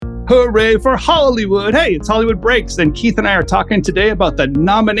Hooray for Hollywood! Hey, it's Hollywood Breaks, and Keith and I are talking today about the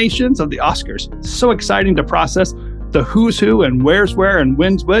nominations of the Oscars. So exciting to process the who's who and where's where and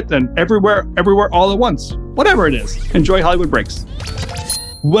when's what and everywhere all at once. Whatever it is. Enjoy Hollywood Breaks.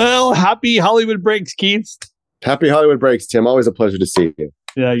 Well, happy Hollywood Breaks, Keith. Happy Hollywood Breaks, Tim. Always a pleasure to see you.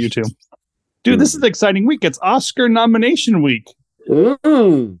 Yeah, you too. Dude, this is an exciting week. It's Oscar nomination week. I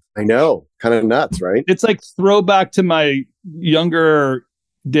know. Kind of nuts, right? It's like throwback to my younger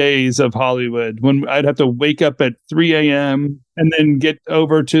days of Hollywood when I'd have to wake up at 3 a.m. and then get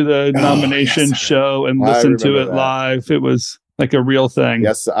over to the nomination show and listen to it live. It was like a real thing.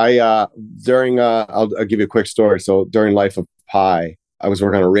 Yes, I'll give you a quick story. So during Life of Pi, I was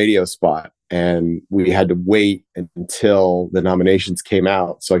working on a radio spot and we had to wait until the nominations came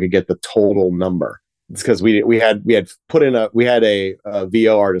out so I could get the total number. It's because we had a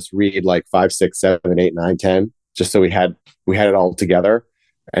VO artist read like 5, 6, 7, 8, 9, 10, just so we had it all together.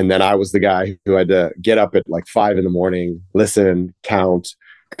 And then I was the guy who had to get up at like 5 a.m, listen, count,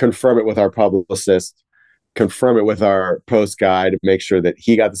 confirm it with our publicist, confirm it with our post guy to make sure that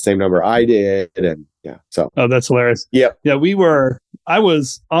he got the same number I did. And yeah, so. Oh, that's hilarious. Yeah. Yeah, I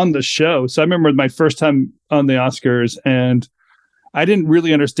was on the show. So I remember my first time on the Oscars and I didn't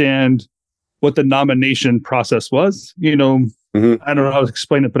really understand what the nomination process was. I don't know how to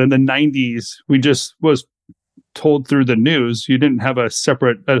explain it, but in the 90s, we just was told through the news. You didn't have a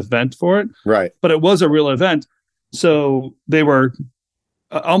separate event for it. Right. But it was a real event. So they were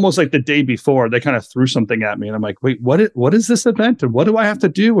almost like the day before, they kind of threw something at me. And I'm like, wait, what is this event? And what do I have to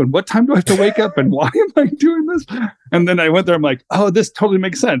do? And what time do I have to wake up? And why am I doing this? And then I went there. I'm like, oh, this totally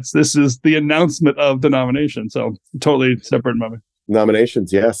makes sense. This is the announcement of the nomination. So totally separate moment.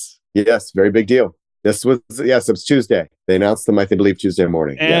 Nominations. Yes. Yes. Very big deal. It was Tuesday. They announced them, I believe, Tuesday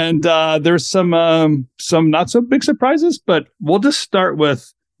morning. And there's some not so big surprises, but we'll just start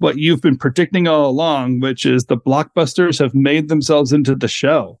with what you've been predicting all along, which is the blockbusters have made themselves into the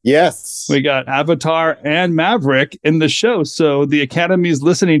show. Yes. We got Avatar and Maverick in the show. So the Academy's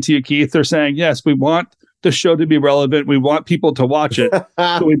listening to you, Keith. They're saying, yes, we want the show to be relevant. We want people to watch it.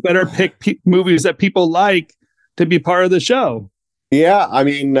 So we better pick movies that people like to be part of the show. Yeah. I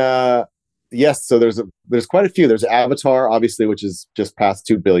mean, yes. So there's quite a few. There's Avatar, obviously, which is just past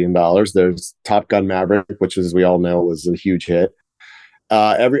 $2 billion. There's Top Gun Maverick, which, as we all know, was a huge hit.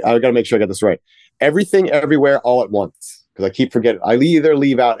 I got to make sure I got this right. Everything, Everywhere, All at Once, because I keep forgetting. I either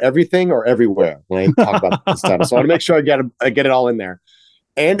leave out everything or everywhere when I talk about this title. So I want to make sure I get it all in there.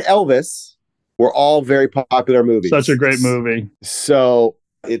 And Elvis were all very popular movies. Such a great movie. So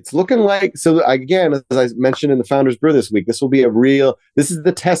it's looking like, so again, as I mentioned in the Founders Brew this week, this is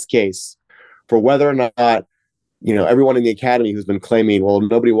the test case for whether or not, everyone in the Academy who's been claiming, well,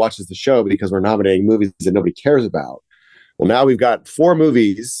 nobody watches the show because we're nominating movies that nobody cares about. Well, now we've got 4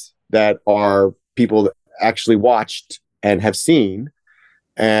 movies that are people that actually watched and have seen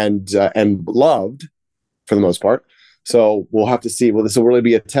and loved for the most part. So we'll have to see. Well, this will really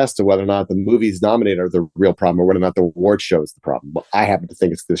be a test of whether or not the movies nominated are the real problem or whether or not the award show is the problem. But I happen to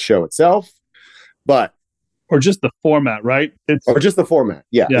think it's the show itself, or just the format, right? Or just the format.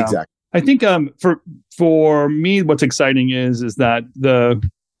 Yeah, exactly. I think for me, what's exciting is that the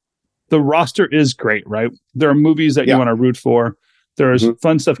roster is great, right? There are movies that you want to root for. There's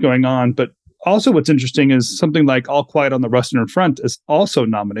fun stuff going on, but also what's interesting is something like All Quiet on the Western Front is also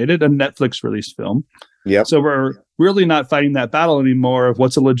nominated, a Netflix released film. Yep. So we're really not fighting that battle anymore of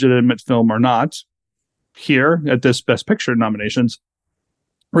what's a legitimate film or not. Here at this Best Picture nominations,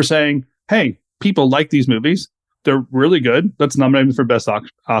 we're saying, hey, people like these movies. They're really good. Let's nominate them for Best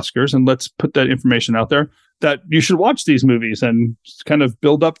Oscars and let's put that information out there that you should watch these movies and kind of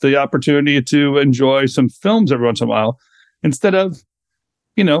build up the opportunity to enjoy some films every once in a while. Instead of,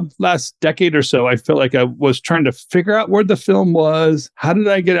 last decade or so, I felt like I was trying to figure out where the film was. How did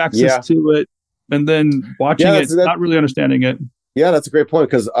I get access to it? And then watching it, not really understanding it. Yeah, that's a great point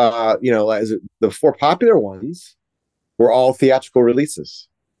because, the 4 popular ones were all theatrical releases.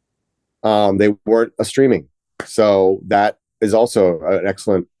 They weren't a streaming. So that is also an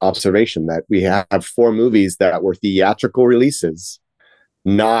excellent observation that we have 4 movies that were theatrical releases,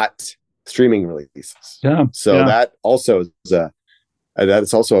 not streaming releases. Yeah. So that also is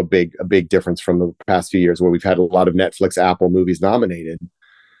that's also a big difference from the past few years where we've had a lot of Netflix, Apple movies nominated,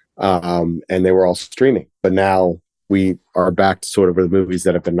 and they were all streaming. But now we are back to sort of where the movies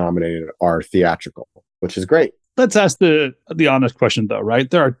that have been nominated are theatrical, which is great. Let's ask the honest question, though, right?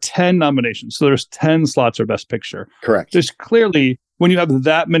 There are 10 nominations. So there's 10 slots for Best Picture. Correct. There's clearly, when you have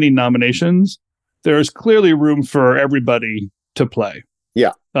that many nominations, there's clearly room for everybody to play.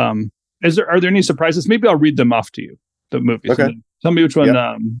 Yeah. Are there any surprises? Maybe I'll read them off to you, the movies. Okay. Tell me which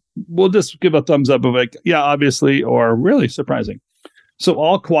one we'll just give a thumbs up of like, yeah, obviously, or really surprising. So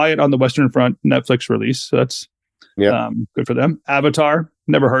All Quiet on the Western Front, Netflix release. So that's good for them. Avatar,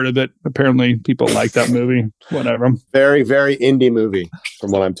 never heard of it. Apparently people like that movie. Whatever. Very, very indie movie,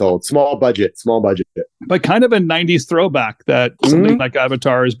 from what I'm told. Small budget. But kind of a 90s throwback that something like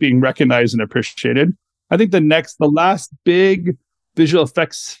Avatar is being recognized and appreciated. I think the last big visual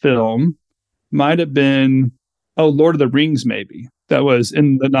effects film might have been, Lord of the Rings, maybe. That was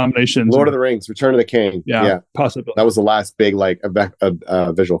in the nominations. Lord of the Rings, Return of the King. Yeah. Possibly. That was the last big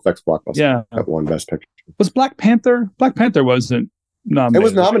visual effects blockbuster. Yeah. That won Best Picture. Was Black Panther? Black Panther wasn't nominated.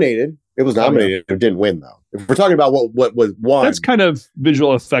 It was nominated. It didn't win, though. If we're talking about what was won. That's kind of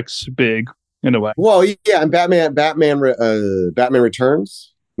visual effects big in a way. Well, yeah, and Batman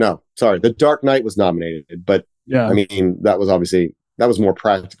Returns. No, sorry, The Dark Knight was nominated, but yeah, I mean that was more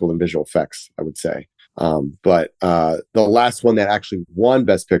practical than visual effects, I would say. But the last one that actually won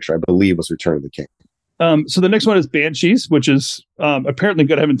Best Picture, I believe, was Return of the King. So the next one is Banshees, which is apparently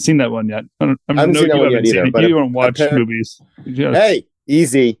good. I haven't seen that one yet. I haven't seen that one yet either. You don't watch movies. Hey,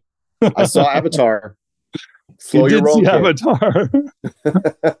 easy. I saw Avatar. Slow your roll. Avatar.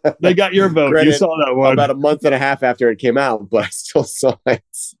 They got your vote. Granted, you saw that one about a month and a half after it came out, but I still saw it.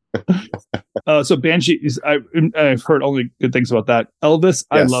 So Banshees, I've heard only good things about that. Elvis,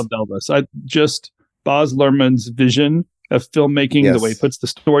 yes. I loved Elvis. Baz Luhrmann's vision of filmmaking, the way he puts the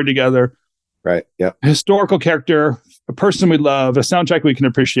story together. Right. Yeah. Historical character, a person we love, a soundtrack we can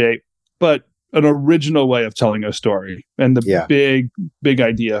appreciate, but an original way of telling a story. And the big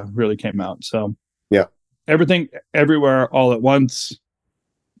idea really came out. So everything, everywhere, all at once.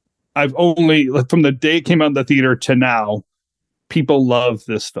 I've only, from the day it came out in the theater to now, people love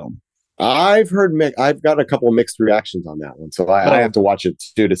this film. I've got a couple of mixed reactions on that one. So I have to watch it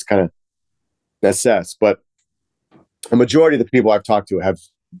too to kind of assess. But a majority of the people I've talked to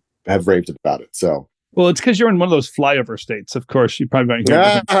have raved about it. So, well, it's because you're in one of those flyover states. Of course, you probably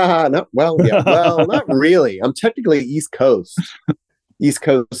don't hear well, not really. I'm technically East Coast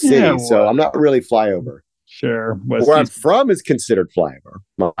City, so I'm not really flyover. Sure. Where I'm from is considered flyover.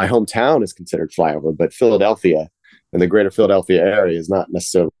 My hometown is considered flyover, but Philadelphia and the greater Philadelphia area is not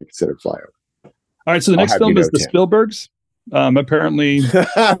necessarily considered flyover. All right, so the next film is The Spielbergs. Apparently,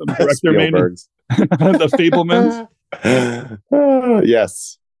 the director made The Fabelmans.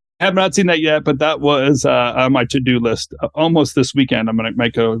 Yes. I have not seen that yet, but that was on my to-do list. Almost this weekend, I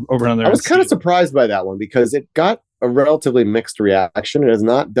might go over on there. I was kind of surprised by that one because it got a relatively mixed reaction. It has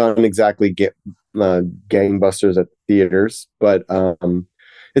not done exactly gangbusters at theaters, but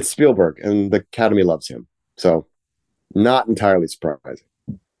it's Spielberg, and the Academy loves him. So not entirely surprising.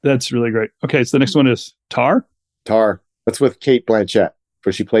 That's really great. Okay, so the next one is Tar. That's with Cate Blanchett,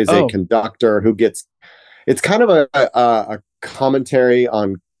 where she plays a conductor who gets. It's kind of a commentary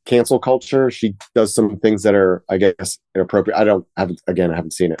on cancel culture. She does some things that are, I guess, inappropriate. I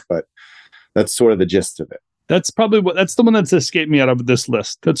haven't seen it, but that's sort of the gist of it. That's the one that's escaped me out of this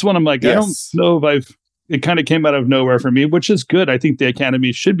list. That's one I'm like, yes. I don't know if it kind of came out of nowhere for me, which is good. I think the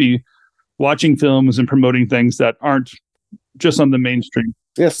Academy should be watching films and promoting things that aren't just on the mainstream.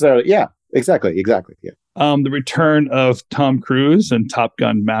 Yes. Yeah, exactly. Yeah. The return of Tom Cruise and Top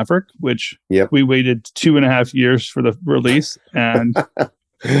Gun Maverick, which we waited 2.5 years for the release. And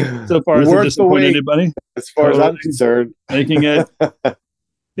so far, has it disappointed anybody? As far as I'm concerned. Making it.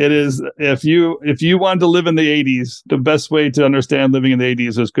 It is, if you wanted to live in the 80s, the best way to understand living in the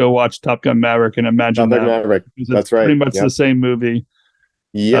 80s is go watch Top Gun Maverick and imagine that. Maverick. That's right. Pretty much the same movie.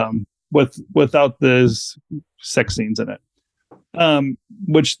 Yeah. Without those sex scenes in it.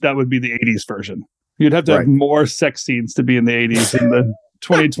 Which that would be the 80s version. You'd have to have more sex scenes to be in the 80s. In the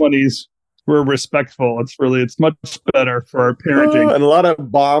 2020s, we're respectful. It's much better for our parenting. And a lot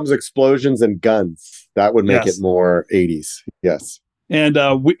of bombs, explosions, and guns. That would make it more 80s. Yes. And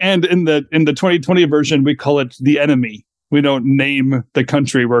in the 2020 version, we call it The Enemy. We don't name the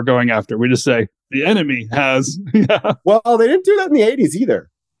country we're going after. We just say the enemy has. Well, they didn't do that in the 80s either.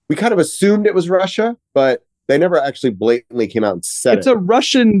 We kind of assumed it was Russia, but they never actually blatantly came out and said it's a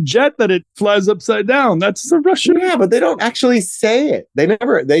Russian jet that it flies upside down. That's the Russian. Yeah, but they don't actually say it. They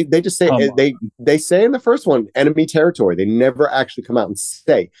never. They just say they say in the first one enemy territory. They never actually come out and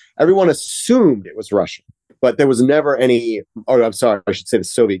say. Everyone assumed it was Russian. But there was never any, or I'm sorry, I should say the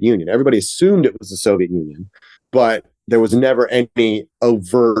Soviet Union. Everybody assumed it was the Soviet Union, but there was never any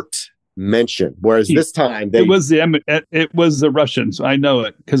overt mention. Whereas this time, it was the Russians. I know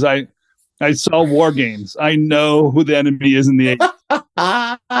it because I saw War Games. I know who the enemy is in the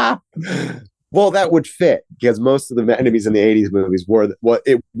 80s. Well, that would fit because most of the enemies in the 80s movies were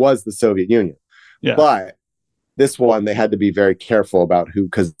it was the Soviet Union. Yeah. But this one they had to be very careful about who,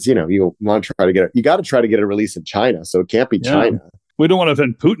 because you want to try to get it, you got to try to get a release in China, so it can't be China. We don't want to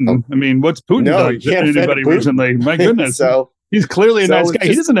offend Putin. I mean, what's Putin done to anybody recently? My goodness. So he's clearly a nice guy.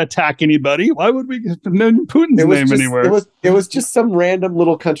 He doesn't attack anybody. Why would we mention Putin's name anywhere? It was just some random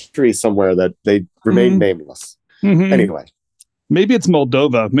little country somewhere that they remained nameless. Mm-hmm. Anyway. Maybe it's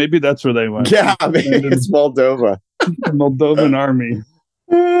Moldova. Maybe that's where they went. Yeah, maybe it's Moldova. Moldovan army.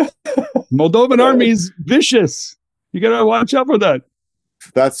 Moldovan army's vicious. You got to watch out for that.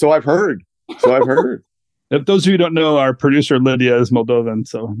 That's so I've heard. If those of you who don't know, our producer Lydia is Moldovan.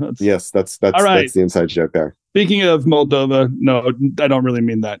 So that's all right. That's the inside joke there. Speaking of Moldova, no, I don't really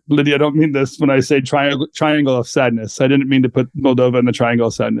mean that. Lydia, I don't mean this when I say triangle of sadness. I didn't mean to put Moldova in the triangle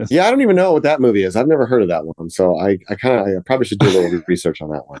of sadness. Yeah, I don't even know what that movie is. I've never heard of that one. So I probably should do a little research on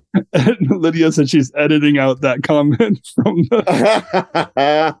that one. Lydia said she's editing out that comment from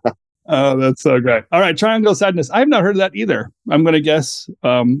the... Oh, that's so great. All right, Triangle of Sadness. I've not heard of that either. I'm going to guess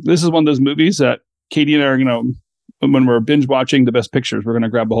this is one of those movies that Katie and I are, when we're binge watching the best pictures, we're going to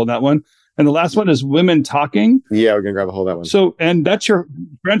grab a hold of that one. And the last one is Women Talking. Yeah, we're going to grab a hold of that one. So, and that's your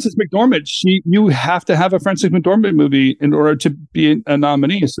Frances McDormand. You have to have a Frances McDormand movie in order to be a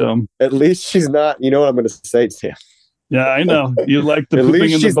nominee. So at least she's not, you know what I'm going to say, Sam? Yeah, I know. You like the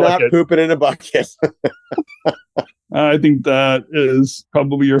pooping in the bucket. At least she's not pooping in a bucket. I think that is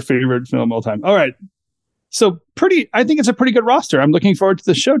probably your favorite film of all time. All right. So I think it's a pretty good roster. I'm looking forward to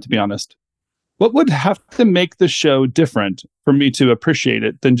the show, to be honest. What would have to make the show different for me to appreciate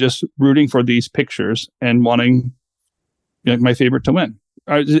it than just rooting for these pictures and wanting my favorite to win?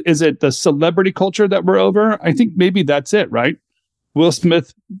 Is it the celebrity culture that we're over? I think maybe that's it, right? Will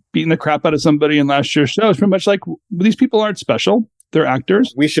Smith beating the crap out of somebody in last year's show is pretty much like, these people aren't special. They're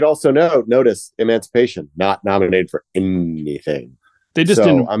actors. We should also notice Emancipation, not nominated for anything. They just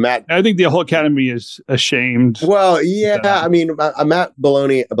didn't. I think the whole Academy is ashamed. Well, yeah. I mean, Matt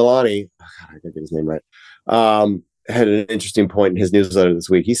Belloni, I can't get his name right, had an interesting point in his newsletter this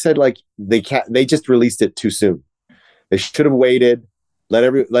week. He said, like, they just released it too soon. They should have waited, let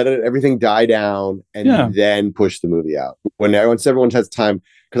everything die down, and then push the movie out once everyone has time.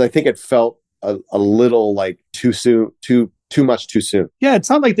 Because I think it felt a little like too soon, too much too soon. Yeah, it's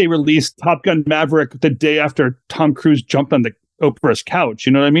not like they released Top Gun Maverick the day after Tom Cruise jumped on the Oprah's couch.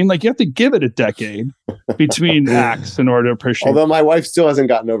 You know what I mean? Like, you have to give it a decade between acts in order to appreciate. Although my wife still hasn't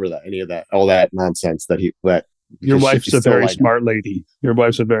gotten over all that nonsense that your wife's a very smart lady. Your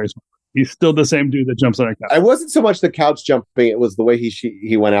wife's a very smart. He's still the same dude that jumps on a couch. It wasn't so much the couch jumping; it was the way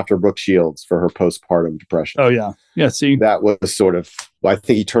he went after Brooke Shields for her postpartum depression. Oh yeah. See, that was sort of. I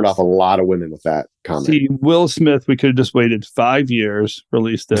think he turned off a lot of women with that comment. See, Will Smith, we could have just waited 5 years,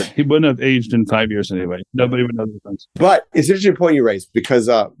 released it. He wouldn't have aged in 5 years anyway. Nobody would know the difference. But it's an interesting point you raised, because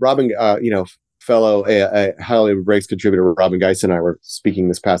Robin, fellow Hollywood Breaks contributor Robin Geis and I were speaking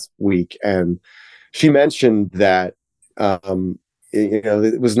this past week, and she mentioned that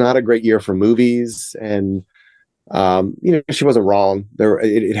it was not a great year for movies, and she wasn't wrong.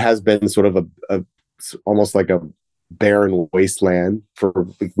 It has been sort of a almost like a barren wasteland for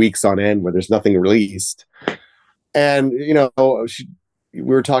weeks on end where there's nothing released. And we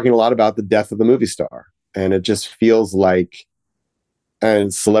were talking a lot about the death of the movie star, and it just feels like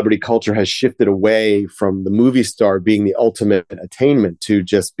celebrity culture has shifted away from the movie star being the ultimate attainment to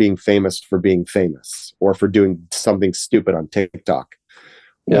just being famous for being famous, or for doing something stupid on TikTok,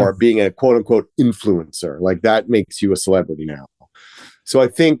 or being a quote unquote influencer. Like, that makes you a celebrity now. So I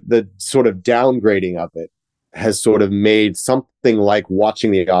think the sort of downgrading of it has sort of made something like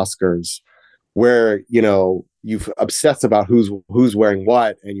watching the Oscars, where you've obsessed about who's wearing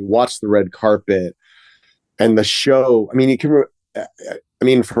what, and you watch the red carpet and the show. I mean,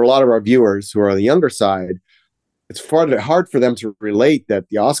 for a lot of our viewers who are on the younger side, it's hard for them to relate that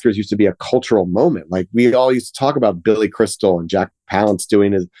the Oscars used to be a cultural moment. Like, we all used to talk about Billy Crystal and Jack Palance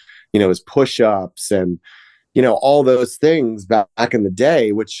doing his push-ups and all those things back in the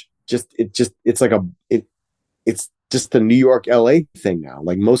day, which it's just the New York, LA thing now.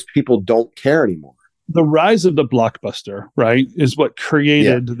 Like, most people don't care anymore. The rise of the blockbuster, right, is what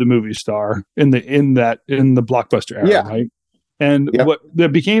created the movie star in the blockbuster era, right? And what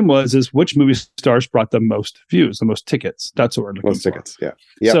that became is which movie stars brought the most views, the most tickets. That's what we're looking for. Most tickets,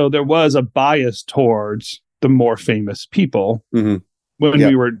 So there was a bias towards the more famous people when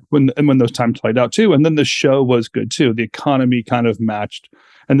those times played out too. And then the show was good too. The economy kind of matched,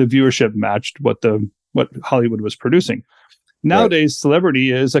 and the viewership matched what Hollywood was producing. Nowadays,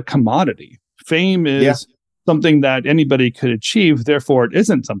 celebrity is a commodity. Fame is something that anybody could achieve. Therefore, it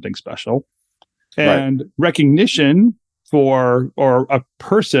isn't something special. And recognition for a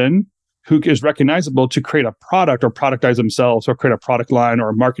person who is recognizable to create a product or productize themselves or create a product line or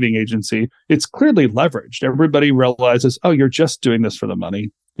a marketing agency, it's clearly leveraged. Everybody realizes, oh, you're just doing this for the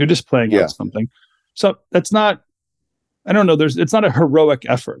money. You're just playing out something. So that's not, I don't know, it's not a heroic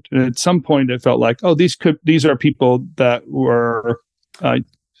effort. And at some point it felt like, oh, these are people that were,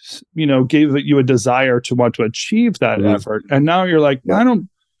 gave you a desire to want to achieve that effort. And now you're like, it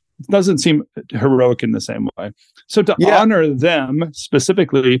doesn't seem heroic in the same way. So to honor them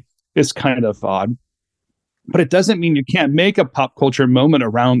specifically is kind of odd, but it doesn't mean you can't make a pop culture moment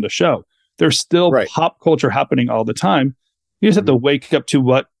around the show. There's still pop culture happening all the time. You just have to wake up to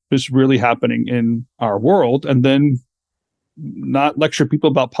what is really happening in our world and then not lecture people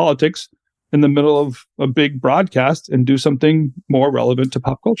about politics in the middle of a big broadcast and do something more relevant to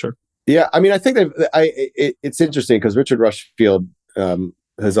pop culture. Yeah. I mean, I think that it's interesting because Richard Rushfield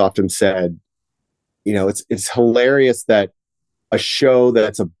has often said, it's hilarious that a show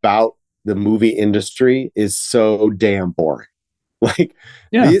that's about the movie industry is so damn boring. Like,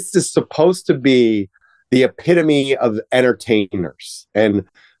 this is supposed to be the epitome of entertainers and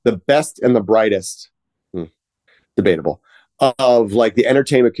the best and the brightest, debatable, of like the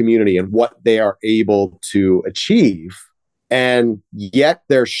entertainment community and what they are able to achieve. And yet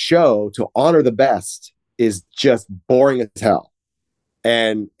their show to honor the best is just boring as hell.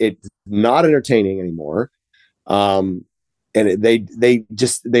 And it's not entertaining anymore. And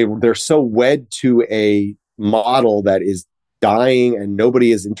they're so wed to a model that is dying and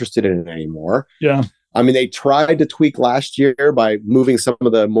nobody is interested in it anymore. Yeah. I mean, they tried to tweak last year by moving some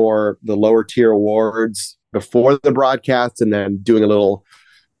of the lower tier awards before the broadcast and then doing a little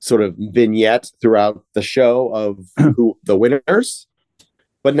sort of vignette throughout the show of who the winners.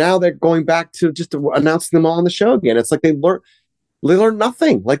 But now they're going back to just announcing them all on the show again. It's like they learn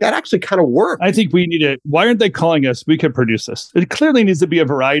nothing. Like that actually kind of worked. I think we need it. Why aren't they calling us? We could produce this. It clearly needs to be a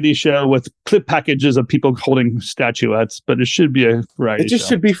variety show with clip packages of people holding statuettes, but it should be a variety show. It just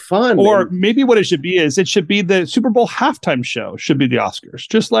should be fun. Or maybe what it should be is it should be the Super Bowl halftime show should be the Oscars.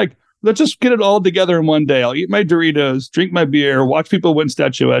 Just like, let's just get it all together in one day. I'll eat my Doritos, drink my beer, watch people win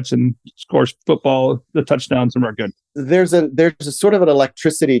statuettes and score football, the touchdowns, and we're good. There's a sort of an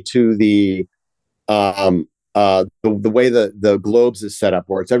electricity to the way the Globes is set up,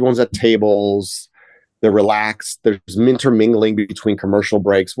 where it's everyone's at tables, they're relaxed, there's intermingling between commercial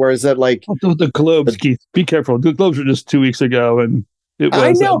breaks. Whereas that the Globes, Keith, be careful. The Globes were just 2 weeks ago, and it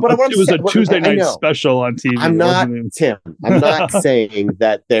was a Tuesday night special on TV. I'm not saying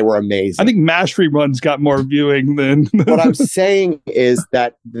that they were amazing. I think MASH reruns got more viewing than what I'm saying is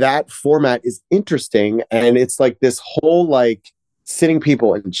that format is interesting, and it's like this whole sitting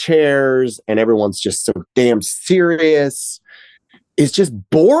people in chairs and everyone's just so damn serious. It's just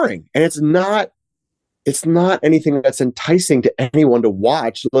boring, and it's not anything that's enticing to anyone to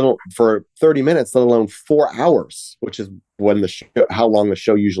watch, little for 30 minutes, let alone 4 hours, which is when how long the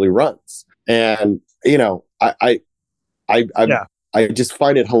show usually runs. And I just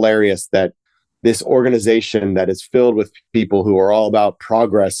find it hilarious that this organization that is filled with people who are all about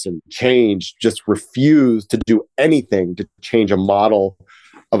progress and change just refuse to do anything to change a model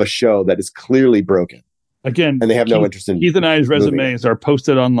of a show that is clearly broken. Again, and they have no interest in Keith and I's resumes are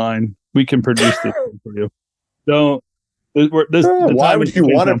posted online. We can produce this for you. Why would you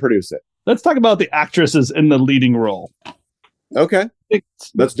want to produce it? Let's talk about the actresses in the leading role. Okay.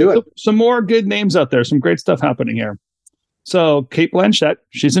 Let's do it. Some more good names out there. Some great stuff happening here. So Cate Blanchett,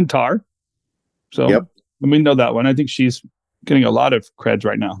 she's in Tar. So we know that one. I think she's getting a lot of creds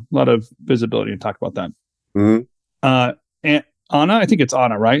right now. A lot of visibility and talk about that. Mm-hmm. And Ana, I think it's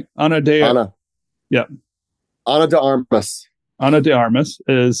Ana, right? Ana de Armas. Ana de Armas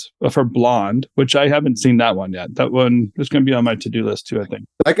is for Blonde, which I haven't seen that one yet. That one is going to be on my to-do list too, I think.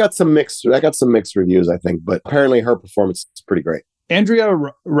 I got some mixed reviews, I think, but apparently her performance is pretty great. Andrea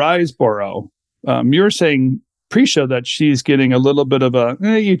Riseborough, you were saying pre-show that she's getting a little bit of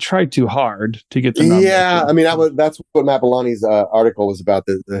you tried too hard to get the nomination. Yeah, I mean that's what Matt Bellani's article was about.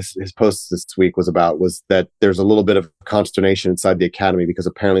 His post this week was that there's a little bit of consternation inside the Academy because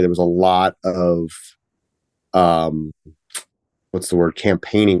apparently there was a lot of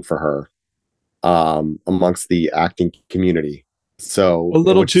campaigning for her amongst the acting community. So a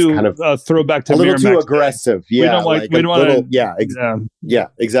little too kind of throwback to a little Miramax too aggressive. Day. Yeah, we don't want to. Yeah,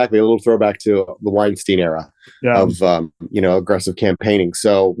 exactly. A little throwback to the Weinstein era of aggressive campaigning.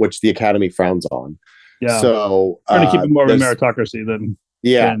 So which the Academy frowns on. Yeah. So trying to keep it more of a meritocracy than.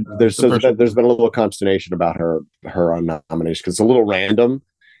 Yeah, there's been a little consternation about her on nomination because it's a little random,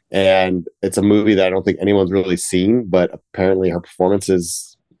 and it's a movie that I don't think anyone's really seen, but apparently her performance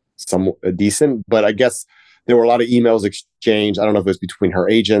is somewhat decent. But I guess there were a lot of emails exchanged. I don't know if it was between her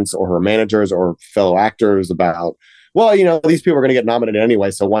agents or her managers or fellow actors about, well, these people are going to get nominated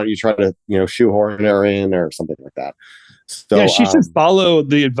anyway, so why don't you try to, shoehorn her in or something like that. So, yeah, she should follow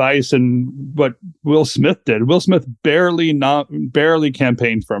the advice and what Will Smith did. Will Smith barely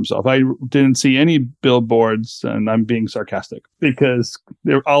campaigned for himself. I didn't see any billboards, and I'm being sarcastic because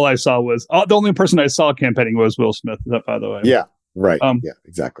all I saw was the only person I saw campaigning was Will Smith. By the way, yeah, right, yeah,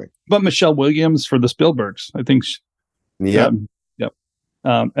 exactly. But Michelle Williams for the Spielbergs, I think. Yep.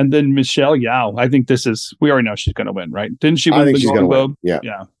 And then Michelle Yeoh. I think we already know she's going to win, right? Didn't she win the Golden Globe?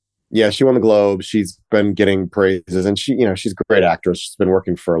 Yeah. Yeah, she won the Globe. She's been getting praises, and she's a great actress. She's been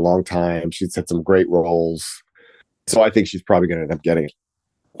working for a long time. She's had some great roles, so I think she's probably going to end up getting it.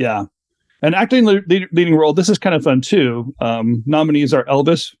 Yeah, and acting leading role. This is kind of fun too. Nominees are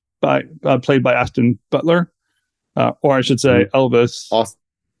Elvis, played by Austin Butler, or I should say Elvis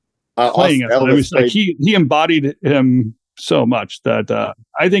playing it. It was like he embodied him so much that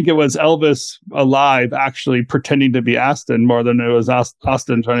I think it was Elvis alive actually pretending to be Aston more than it was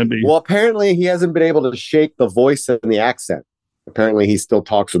Austin trying to be. Well, apparently he hasn't been able to shake the voice and the accent. Apparently he still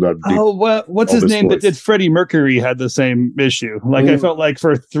talks about. What's his name that did Freddie Mercury had the same issue. Like I felt like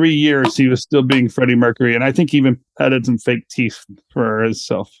for 3 years he was still being Freddie Mercury, and I think he even added some fake teeth for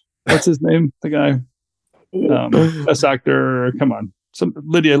himself. What's his name? The guy, best actor. Come on.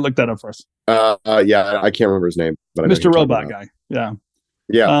 Lydia, look that up for us. Yeah, I can't remember his name, but Mr. Robot guy. Yeah.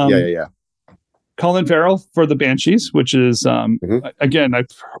 Yeah. Colin Farrell for the Banshees, which is again, I've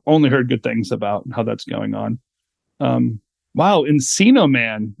only heard good things about how that's going on. Wow, Encino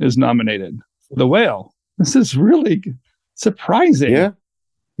Man is nominated for The Whale. This is really surprising. Yeah.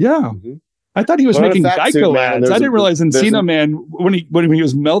 Mm-hmm. I thought he was making Geico ads. I didn't realize Encino Man, when he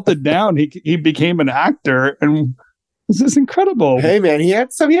was melted down, he became an actor, and this is incredible. Hey man, he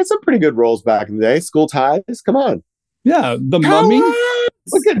had some pretty good roles back in the day. School Ties, come on. Yeah, The Mummy.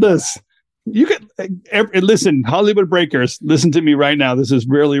 Look at this. You could listen, Hollywood Breakers. Listen to me right now. This is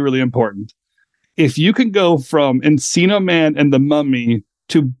really, really important. If you can go from Encino Man and The Mummy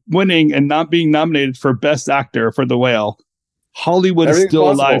to winning and not being nominated for Best Actor for The Whale, Hollywood is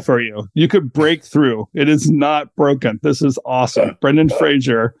still alive for you. You could break through. It is not broken. This is awesome. Brendan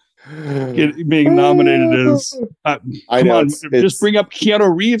Fraser being nominated is come on, just bring up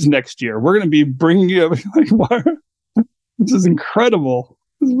Keanu Reeves next year. We're going to be bringing you like, this is incredible.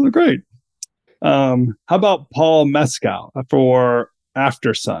 This is great. How about Paul Mescal for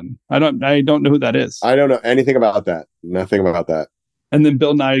After Sun? I don't know who that is. I don't know anything about that. Nothing about that. And then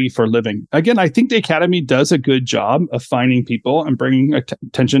Bill Nighy for Living. Again, I think the Academy does a good job of finding people and bringing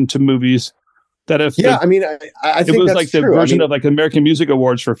attention to movies that if I think it was like the version of like American Music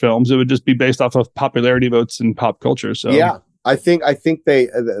Awards for films, it would just be based off of popularity votes and pop culture. So yeah, I think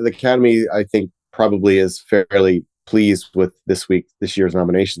the Academy probably is fairly pleased with this year's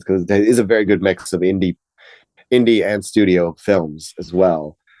nominations, because there is a very good mix of indie and studio films as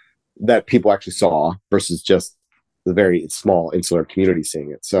well that people actually saw versus just the very small insular community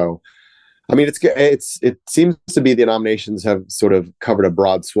seeing it. So I mean, it seems to be the nominations have sort of covered a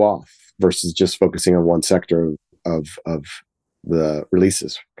broad swath versus just focusing on one sector of the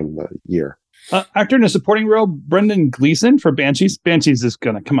releases from the year. Actor in a supporting role, Brendan Gleeson for Banshees. Banshees is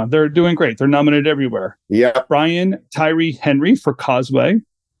gonna come on. They're doing great. They're nominated everywhere. Yeah. Brian Tyree Henry for Causeway.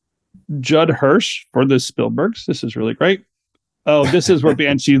 Judd Hirsch for the Spielbergs. This is really great. Oh, this is where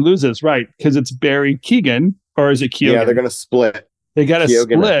Banshee loses, right? Because it's Barry Keoghan, or is it Keoghan? Yeah, they're gonna split. They got to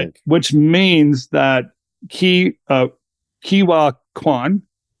split, which means that Ke Huy Quan,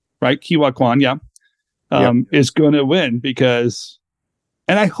 right? Ke Huy Quan, yeah, is going to win because,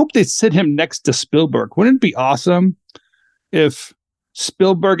 and I hope they sit him next to Spielberg. Wouldn't it be awesome if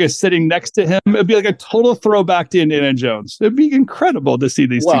Spielberg is sitting next to him? It'd be like a total throwback to Indiana Jones. It'd be incredible to see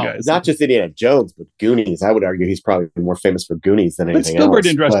these two guys. Not just Indiana Jones, but Goonies. I would argue he's probably more famous for Goonies than anything else. Spielberg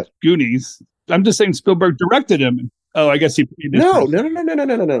didn't direct Goonies. I'm just saying Spielberg directed him. Oh, I guess he did. No.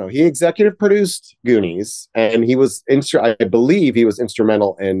 He executive produced Goonies, and he was I believe he was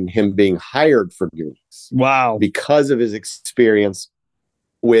instrumental in him being hired for Goonies. Wow. Because of his experience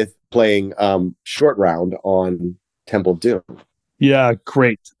with playing Short Round on Temple of Doom. Yeah,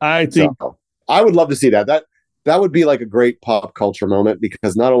 great. I think I would love to see that. That would be like a great pop culture moment,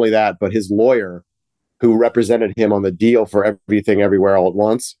 because not only that, but his lawyer who represented him on the deal for Everything Everywhere All at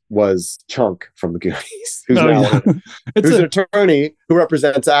Once was Chunk from the Goonies, who's who's an attorney who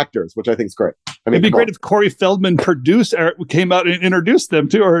represents actors, which I think is great. I mean, it'd be great if Corey Feldman came out and introduced them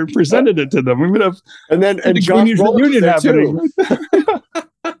to, or presented it to them. We would have, and Josh Goonies reunion happening.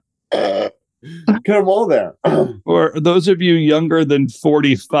 Get them all there. For those of you younger than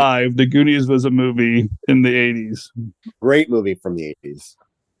 45, The Goonies was a movie in the 80s. Great movie from the 80s.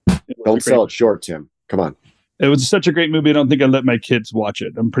 Don't sell it short, Tim. Come on. It was such a great movie. I don't think I'd let my kids watch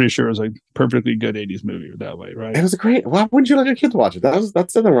it. I'm pretty sure it was a perfectly good 80s movie that way, right? It was a great. Why wouldn't you let your kids watch it? That's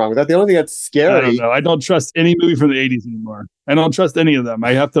nothing wrong with that. The only thing that's scary. I don't know. I don't trust any movie from the 80s anymore. I don't trust any of them.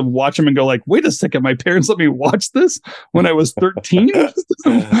 I have to watch them and go like, wait a second, my parents let me watch this when I was 13?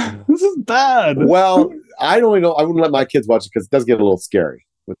 This is bad. Well, I wouldn't let my kids watch it because it does get a little scary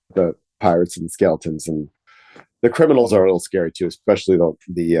with the pirates and skeletons, and the criminals are a little scary too, especially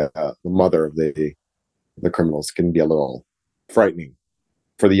the mother of the criminals can be a little frightening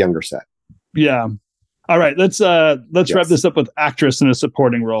for the younger set. Yeah. All right. Let's wrap this up with actress in a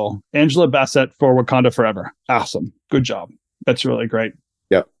supporting role. Angela Bassett for Wakanda Forever. Awesome. Good job. That's really great.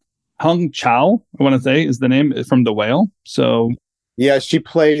 Yep. Hung Chow, I want to say, is the name from The Whale. So yeah, she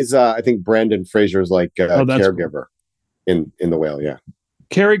plays I think Brandon Fraser's like caregiver in The Whale. Yeah.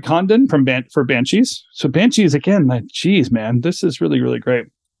 Carrie Condon for Banshees. So Banshees again, like, geez, man, this is really, really great.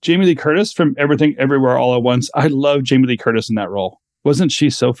 Jamie Lee Curtis from Everything Everywhere All at Once. I love Jamie Lee Curtis in that role. Wasn't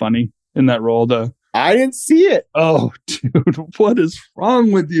she so funny in that role? I didn't see it. Oh, dude, what is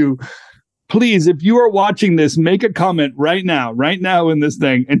wrong with you? Please, if you are watching this, make a comment right now in this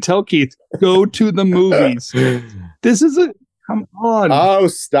thing, and tell Keith, go to the movies. Come on. Oh,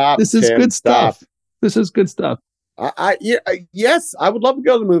 stop. This is good stuff. This is good stuff. Yes, I would love to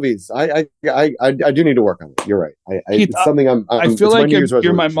go to the movies. I do need to work on it. You're right. Keith, it's something I feel like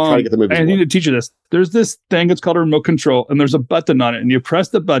you're my mom. I need to teach you this. There's this thing. It's called a remote control, and there's a button on it, and you press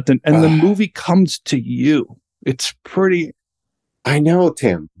the button, and the movie comes to you. It's pretty. I know,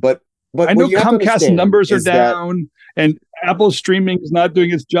 Tim, but I know Comcast numbers are down, and Apple streaming is not doing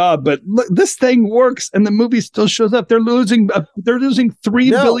its job. But look, this thing works, and the movie still shows up. They're losing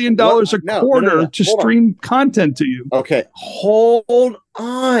 $3 billion a quarter to stream content to you. Okay, hold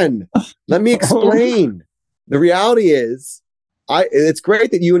on. Let me explain. The reality is, it's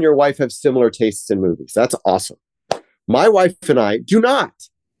great that you and your wife have similar tastes in movies. That's awesome. My wife and I do not.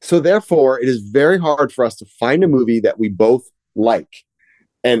 So therefore, it is very hard for us to find a movie that we both like.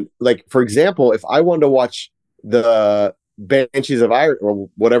 And like, for example, if I wanted to watch the Banshees of Ireland or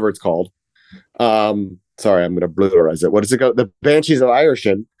whatever it's called, sorry, I'm going to blurrize it. What is it called? The Banshees of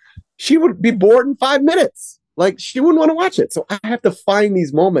Irishin. She would be bored in 5 minutes. Like, she wouldn't want to watch it. So I have to find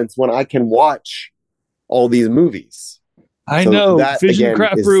these moments when I can watch all these movies. I know. Vision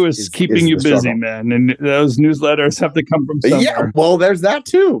Craft Brew is keeping you busy, man. And those newsletters have to come from somewhere. Yeah, well, there's that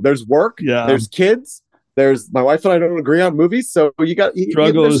too. There's work. Yeah. There's kids. There's my wife and I don't agree on movies, so there's so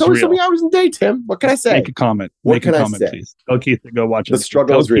many hours in a day, Tim. What can I say? Make a comment. Make a comment, please. Tell Keith to go watch it. The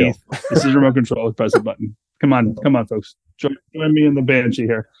struggle is real. This is remote control. Press the button. Come on, folks. Join me in the Banshee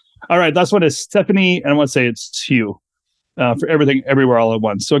here. All right, that's what is Stephanie, and I want to say it's Hugh for Everything Everywhere All at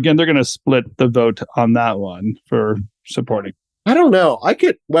Once. So again, they're going to split the vote on that one for supporting. I don't know. I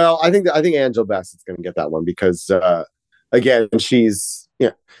think Angela Bassett's going to get that one because again, she's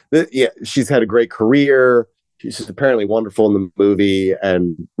had a great career. She's apparently wonderful in the movie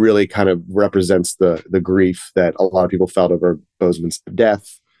and really kind of represents the grief that a lot of people felt over Boseman's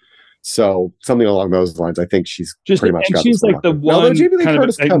death. So something along those lines. I think she's just pretty much. And she's like the one kind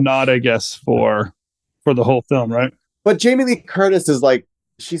of a nod, I guess, for the whole film, right? But Jamie Lee Curtis is like,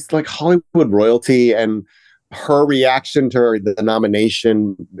 she's like Hollywood royalty, and her reaction to the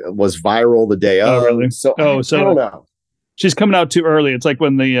nomination was viral the day of. Oh, really? So I don't know. She's coming out too early. It's like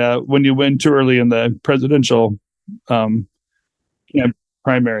when when you win too early in the presidential primaries.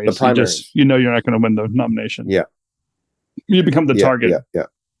 You know you're not going to win the nomination. Yeah. You become the target. Yeah.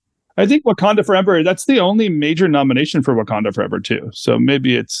 I think Wakanda Forever, that's the only major nomination for Wakanda Forever too. So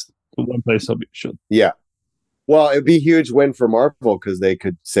maybe it's the one place they'll be should. Yeah. Well, it'd be a huge win for Marvel because they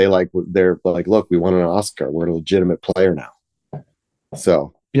could say they're like, look, we won an Oscar. We're a legitimate player now.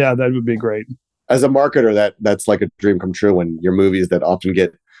 So yeah, that would be great. As a marketer, that's like a dream come true when your movies that often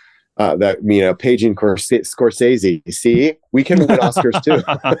get paging Scorsese. See, we can win Oscars too.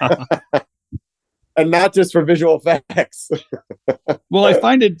 And not just for visual effects. Well, I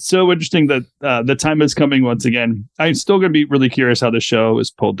find it so interesting that the time is coming once again. I'm still going to be really curious how the show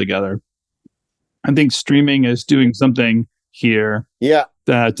is pulled together. I think streaming is doing something here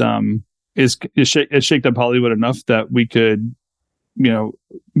that is shaked up Hollywood enough that we could,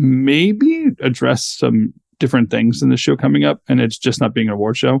 maybe address some different things in the show coming up, and it's just not being an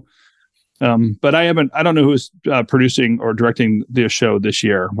award show. But I don't know who's producing or directing the show this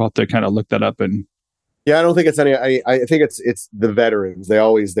year. We'll have to kind of look that up. And yeah, I don't think it's any. I think it's the veterans. They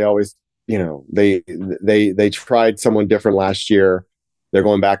always, they tried someone different last year. They're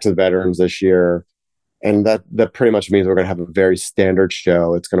going back to the veterans this year. And that pretty much means we're going to have a very standard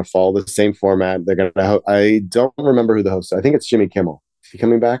show. It's going to follow the same format. They're going to. I don't remember who the host is. I think it's Jimmy Kimmel. Is he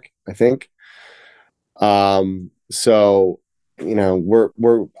coming back? I think. So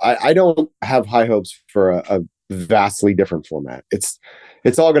I don't have high hopes for a vastly different format. It's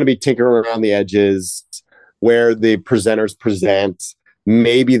all going to be tinkering around the edges, where the presenters present.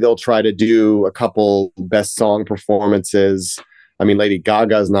 Maybe they'll try to do a couple best song performances. I mean, Lady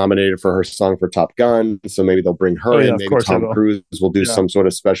Gaga is nominated for her song for Top Gun, so maybe they'll bring her in. Maybe Tom Cruise will do some sort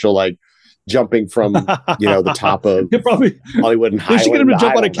of special, like jumping from the top of Hollywood and Highland. They should get him to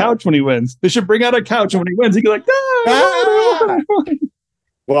jump on a couch when he wins. They should bring out a couch, and when he wins, he can like,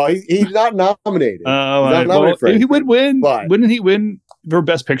 Well, he's not nominated. He would win. But wouldn't he win for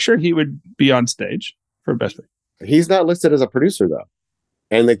Best Picture? He would be on stage for Best Picture. He's not listed as a producer though,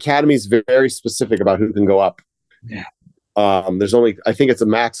 and the Academy's very specific about who can go up. Yeah. There's only, I think it's a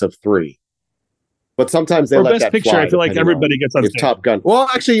max of 3, but sometimes they let Best that Picture. fly, I feel like everybody gets on stage. Top Gun. Well,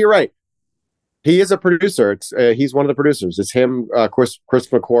 actually, you're right. He is a producer. He's one of the producers. It's him, Chris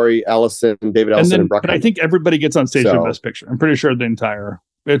McQuarrie, David Ellison, and Bruckheimer. But I think everybody gets on stage for Best Picture. I'm pretty sure it's Endo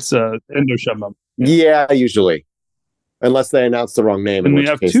Shubham. Yeah, usually, unless they announce the wrong name. And we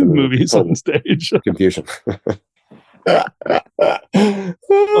have 2 movies on stage. Confusion.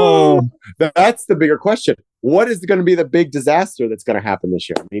 Oh, that's the bigger question. What is going to be the big disaster that's going to happen this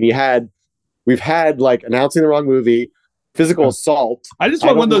year? I mean, we've had like announcing the wrong movie, physical assault. I just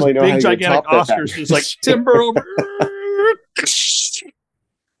want one of those big gigantic Oscars, just like timber over,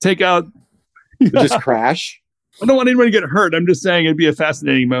 take out, just crash. I don't want anyone to get hurt. I'm just saying it'd be a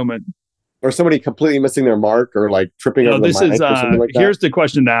fascinating moment. Or somebody completely missing their mark, or like tripping over the mic, or something like that. Here's the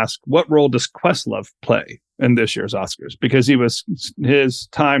question to ask: what role does Questlove play in this year's Oscars? Because his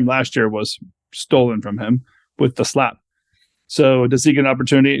time last year was stolen from him with The Slap. So does he get an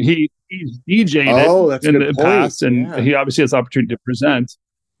opportunity? He's DJ'd it in the past, and he obviously has the opportunity to present.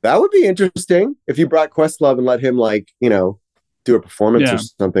 That would be interesting if you brought Questlove and let him do a performance or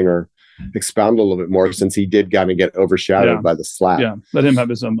something, or expound a little bit more, since he did kind of get overshadowed by The Slap. Yeah, let him have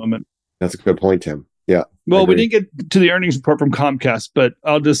his own moment. That's a good point, Tim. Yeah. Well, we didn't get to the earnings report from Comcast, but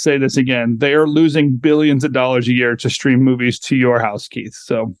I'll just say this again. They are losing billions of dollars a year to stream movies to your house, Keith.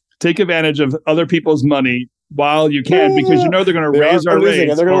 So take advantage of other people's money while you can, because they're going to raise our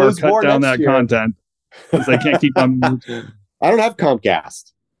rates or cut down that content, because they can't keep on. I don't have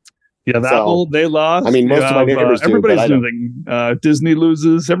Comcast. Yeah, they lost. I mean, most of my neighbors everybody's losing. Disney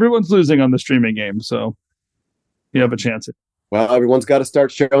loses. Everyone's losing on the streaming game. So you have a chance. Well, everyone's got to start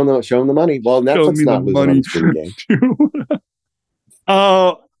showing the money. Well, Netflix not losing on the streaming game.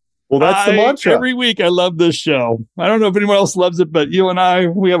 Well, that's the mantra. Every week I love this show. I don't know if anyone else loves it, but you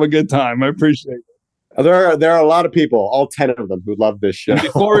and we have a good time. I appreciate it. There are a lot of people, all 10 of them, who love this show. And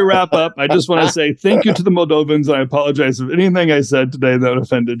before we wrap up, I just want to say thank you to the Moldovans. And I apologize if anything I said today that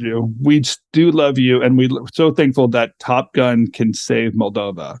offended you. We do love you, and we're so thankful that Top Gun can save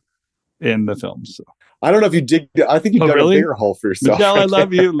Moldova in the film. So. I don't know if you dig. I think you've got a bigger hole for yourself. Michelle, I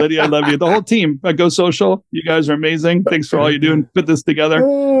love you. Lydia, I love you. The whole team at Go Social. You guys are amazing. Thanks for all you do and put this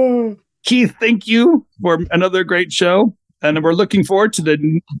together. Keith, thank you for another great show. And we're looking forward to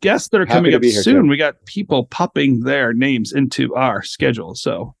the guests that are coming up soon. We got people popping their names into our schedule.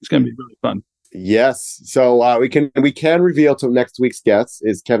 So it's going to be really fun. Yes. So we can reveal to next week's guest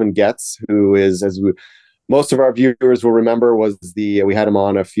is Kevin Getz, who is, as most of our viewers will remember, we had him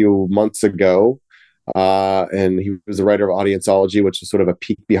on a few months ago. And he was the writer of Audienceology, which is sort of a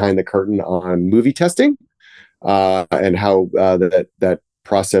peek behind the curtain on movie testing, and how that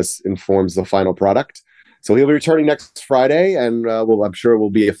process informs the final product. So he'll be returning next Friday, and I'm sure it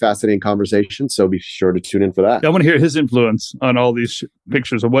will be a fascinating conversation. So be sure to tune in for that. I want to hear his influence on all these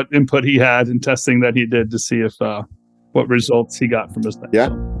pictures, of what input he had in testing that he did, to see if what results he got from his thing. Yeah.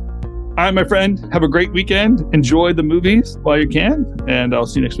 So, all right, my friend, have a great weekend. Enjoy the movies while you can, and I'll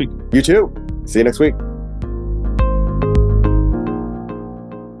see you next week. You too. See you next week.